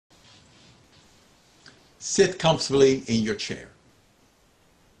Sit comfortably in your chair.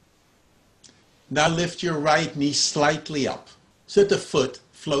 Now lift your right knee slightly up so that the foot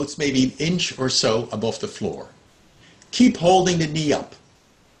floats maybe an inch or so above the floor. Keep holding the knee up.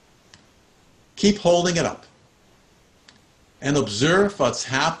 Keep holding it up. And observe what's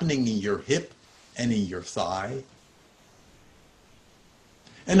happening in your hip and in your thigh.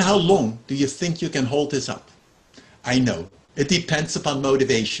 And how long do you think you can hold this up? I know, it depends upon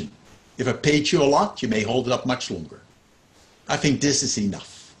motivation. If I paid you a lot, you may hold it up much longer. I think this is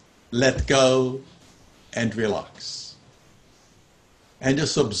enough. Let go and relax. And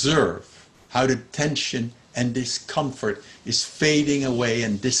just observe how the tension and discomfort is fading away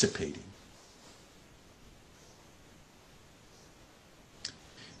and dissipating.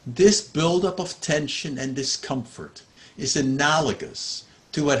 This buildup of tension and discomfort is analogous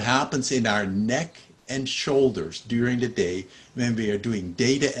to what happens in our neck and shoulders during the day when we are doing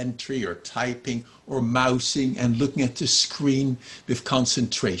data entry or typing or mousing and looking at the screen with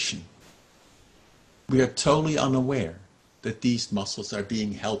concentration. We are totally unaware that these muscles are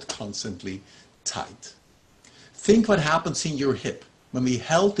being held constantly tight. Think what happens in your hip. When we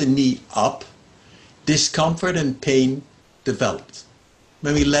held the knee up, discomfort and pain developed.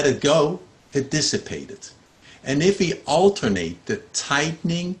 When we let it go, it dissipated. And if we alternate the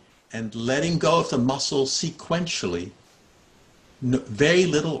tightening and letting go of the muscle sequentially, very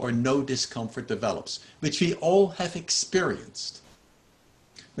little or no discomfort develops, which we all have experienced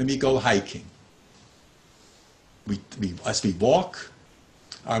when we go hiking. As we walk,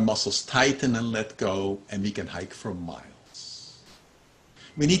 our muscles tighten and let go, and we can hike for miles.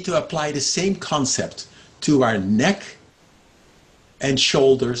 We need to apply the same concept to our neck and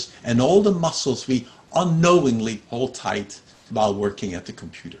shoulders and all the muscles we unknowingly hold tight while working at the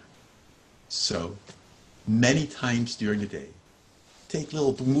computer. So, many times during the day, take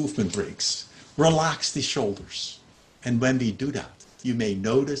little movement breaks, relax the shoulders. And when we do that, you may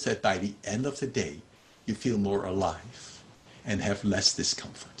notice that by the end of the day, you feel more alive and have less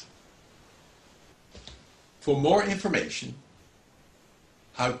discomfort. For more information,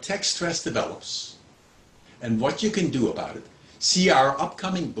 how TechStress develops and what you can do about it, see our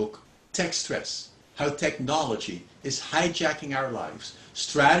upcoming book, TechStress, How Technology is Hijacking Our Lives,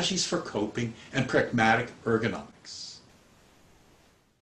 Strategies for Coping and Pragmatic Ergonomics.